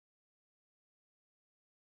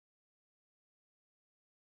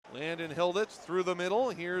Landon Hilditch through the middle.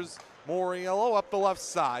 Here's Moriello up the left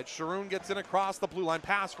side. Sharoon gets in across the blue line.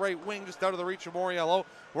 Pass right wing just out of the reach of Moriello.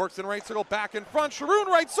 Works in right circle, back in front. Sharoon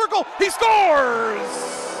right circle. He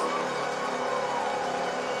scores!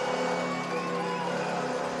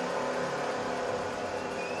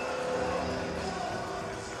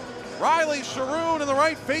 Riley Sharoon in the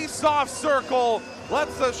right face-off circle.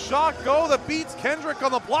 Lets the shot go that beats Kendrick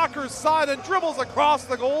on the blocker's side and dribbles across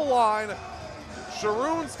the goal line.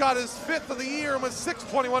 Sharoon's got his 5th of the year and with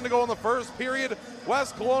 6:21 to go in the first period.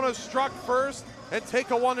 West Kelowna struck first and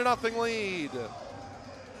take a 1-0 lead.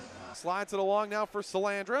 Slides it along now for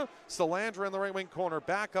Salandra. Salandra in the right wing corner.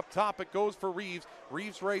 Back up top it goes for Reeves.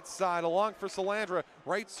 Reeves right side along for Salandra.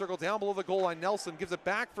 Right circle down below the goal line. Nelson gives it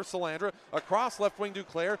back for Salandra. Across left wing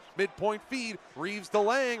Duclair. Midpoint feed. Reeves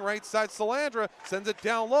delaying. Right side Salandra. Sends it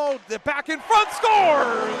down low. The back in front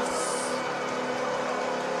scores!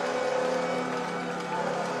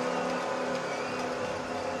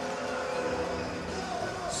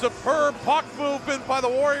 Superb puck movement by the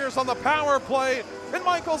Warriors on the power play. And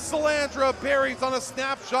Michael Salandra buries on a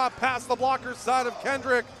snapshot past the blocker's side of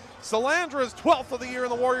Kendrick. Salandra's 12th of the year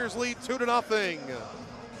and the Warriors lead 2-0.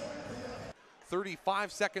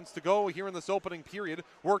 35 seconds to go here in this opening period.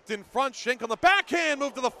 Worked in front, Schenk on the backhand,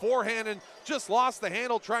 moved to the forehand and just lost the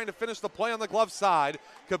handle trying to finish the play on the glove side.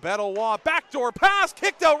 Kabeto backdoor pass,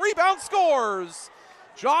 kicked out, rebound, scores!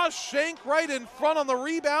 Josh Schenk right in front on the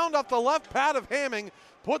rebound off the left pad of Hamming.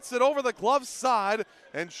 Puts it over the glove side,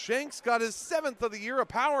 and Shank's got his 7th of the year, a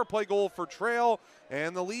power play goal for Trail,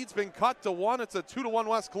 and the lead's been cut to 1. It's a 2-1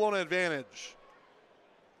 West Kelowna advantage.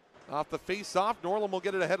 Off the face-off, Norland will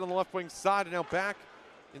get it ahead on the left wing side, and now back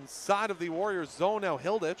inside of the Warriors zone. Now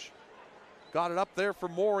Hilditch got it up there for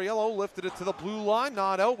Moriello, lifted it to the blue line,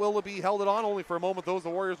 not out. Willoughby held it on only for a moment. The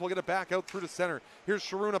Warriors will get it back out through to center. Here's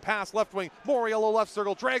Sharoon, a pass left wing. Moriello left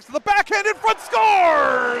circle, drags to the backhand in front,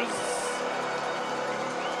 scores!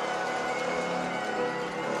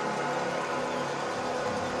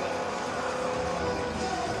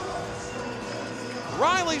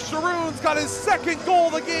 Riley Sharoon's got his 2nd goal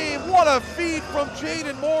of the game. What a feed from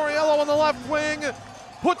Jaden Moriello on the left wing.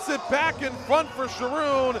 Puts it back in front for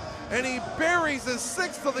Sharoon, and he buries his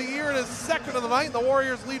 6th of the year and his 2nd of the night. And the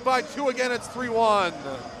Warriors lead by 2 again. It's 3-1.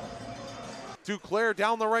 Duclair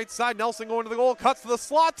down the right side. Nelson going to the goal, cuts to the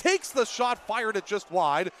slot, takes the shot, fired it just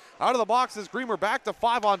wide. Out of the box is Greener, back to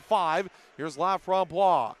 5-on-5. Here's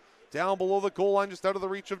Laframboise. Down below the goal line, just out of the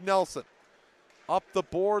reach of Nelson. Up the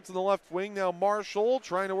boards in the left wing now. Marshall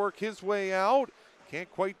trying to work his way out.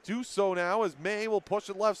 Can't quite do so now as May will push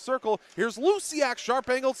it left circle. Here's Luciak, sharp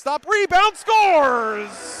angled stop, rebound,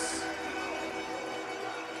 scores!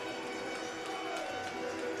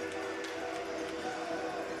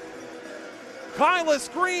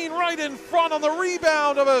 Kylis Green right in front on the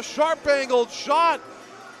rebound of a sharp angled shot.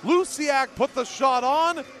 Luciak put the shot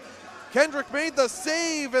on. Kendrick made the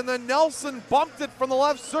save, and then Nelson bumped it from the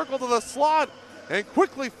left circle to the slot. And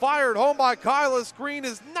quickly fired home by Kylis Green,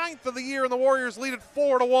 his 9th of the year, and the Warriors lead it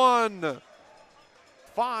 4-1.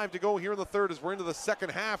 5 to go here in the third as we're into the second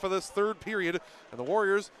half of this third period, and the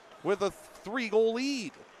Warriors with a 3-goal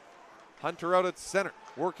lead. Hunter out at center,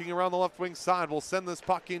 working around the left wing side, will send this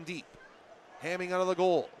puck in deep. Hamming out of the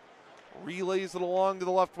goal. Relays it along to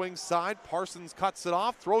the left wing side. Parsons cuts it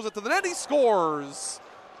off, throws it to the net, he scores!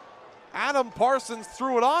 Adam Parsons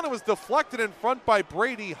threw it on, it was deflected in front by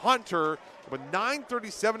Brady Hunter. With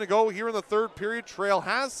 9:37 to go here in the third period, Trail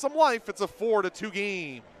has some life. It's a 4-2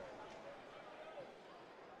 game.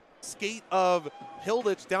 Skate of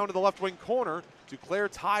Hilditch down to the left wing corner. Duclair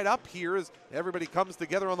tied up here as everybody comes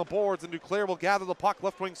together on the boards, and Duclair will gather the puck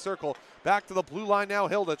left wing circle. Back to the blue line now.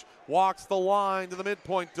 Hilditch walks the line to the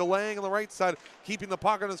midpoint, delaying on the right side, keeping the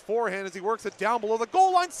puck on his forehand as he works it down below the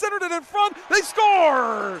goal line, centered it in front. They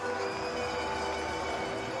score!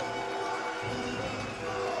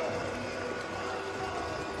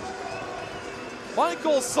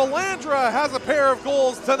 Michael Salandra has a pair of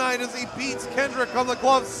goals tonight as he beats Kendrick on the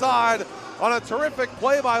glove side on a terrific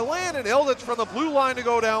play by Landon Hilditch from the blue line to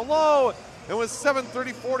go down low. And with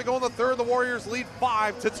 7:34 to go in the third, the Warriors lead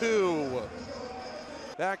 5-2.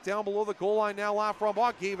 Back down below the goal line now,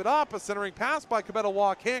 Laframboise gave it up. A centering pass by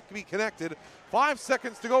Kabeto can't be connected. 5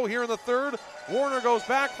 seconds to go here in the third. Warner goes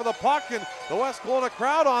back for the puck, and the West Kelowna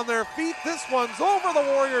crowd on their feet. This one's over.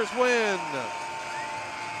 The Warriors win.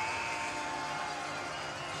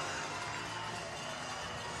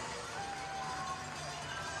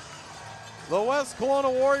 The West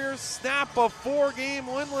Kelowna Warriors snap a 4-game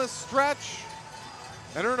winless stretch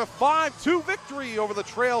and earn a 5-2 victory over the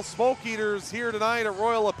Trail Smoke Eaters here tonight at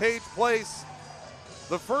Royal LePage Place.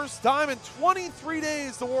 The first time in 23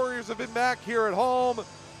 days the Warriors have been back here at home.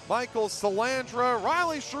 Michael Salandra,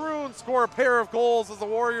 Riley Sharoon score a pair of goals as the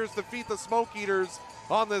Warriors defeat the Smoke Eaters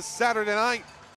on this Saturday night.